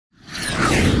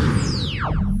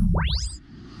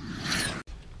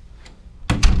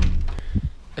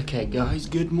Okay guys,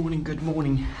 good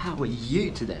morning, how are you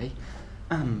today?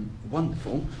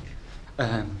 Wonderful,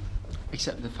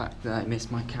 except the fact that I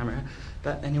missed my camera,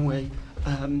 but anyway,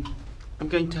 I'm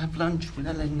going to have lunch with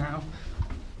Ellen now.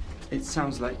 It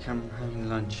sounds like I'm having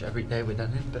lunch every day with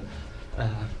Ellen, but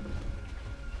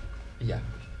yeah,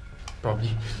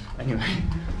 probably, anyway,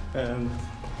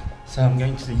 so I'm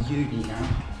going to the uni now,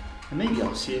 and maybe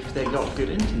I'll see if they got good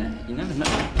internet, you never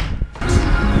know.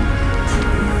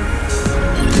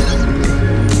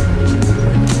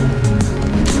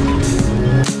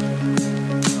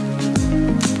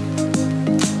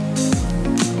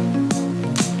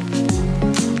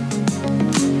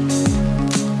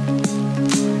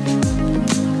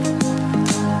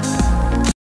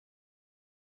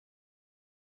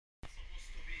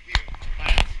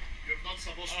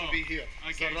 Supposed to be here.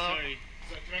 Okay, sorry.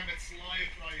 The tram is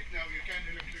live right now. You can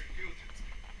electrocute it.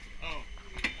 Oh.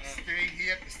 Stay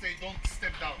here. Don't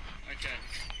step down. Okay.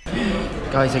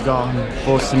 Guys, I got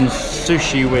for some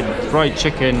sushi with fried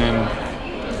chicken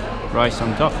and rice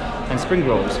on top and spring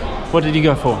rolls. What did you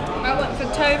go for? I went for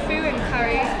tofu and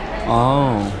curry.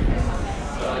 Oh.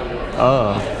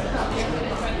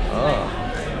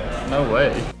 No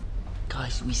way.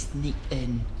 Guys, we sneaked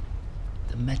in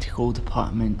the medical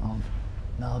department of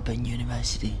Melbourne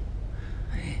University.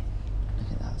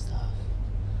 Look at that stuff.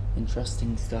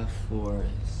 Interesting stuff for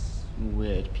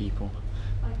weird people.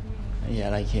 Like me. Yeah,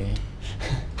 like you.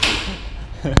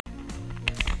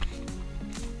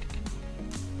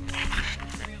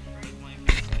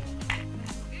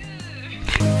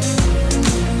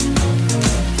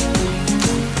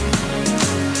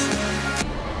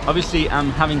 Obviously,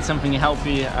 I'm having something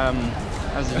healthy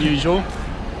as usual.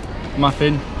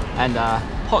 Muffin and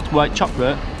hot white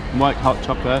chocolate. White hot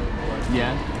chocolate.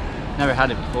 Yeah. Never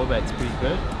had it before, but it's pretty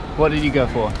good. What did you go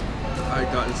for? I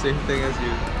got the same thing as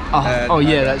you. Oh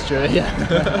yeah, that's true. Yeah.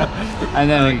 And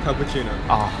then cappuccino.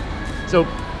 Oh. So,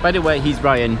 by the way, he's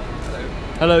Ryan.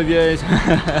 Hello, viewers.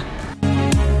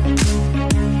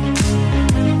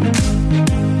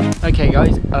 Okay,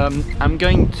 guys. I'm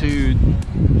going to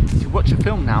watch a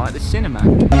film now at the cinema.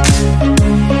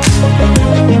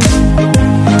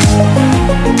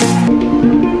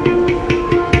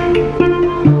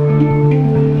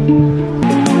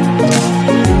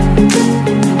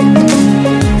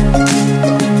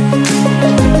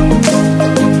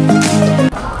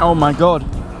 Oh my god.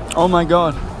 Oh my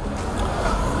god.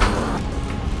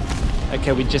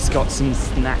 Okay, we just got some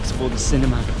snacks for the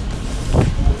cinema.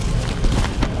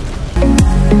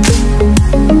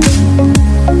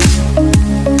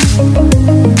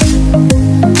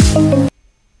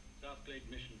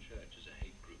 Mission Church is a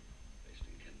hate group based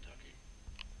in Kentucky.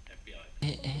 FBI.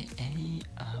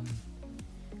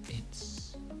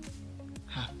 It's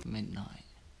half midnight.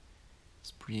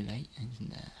 It's pretty late,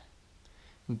 isn't it?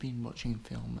 We've been watching a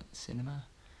film at the cinema,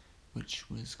 which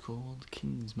was called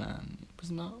Kingsman.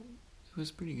 It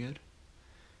was pretty good.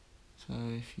 So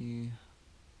if you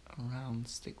are around,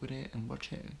 stick with it and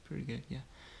watch it. It's pretty good, yeah.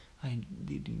 I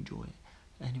did enjoy it.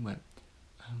 Anyway,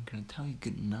 I'm gonna tell you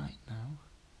good night now.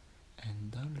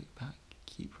 And don't look back,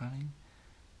 keep running.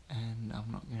 And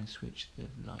I'm not going to switch the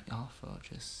light off, I'll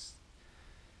just,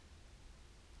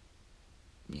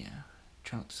 yeah,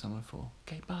 try not to summon for.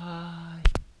 Okay, bye!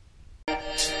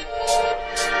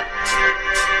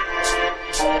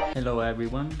 Hello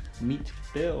everyone, meet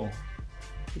Bill.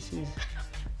 This is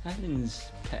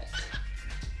Alan's pet.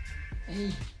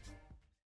 Hey.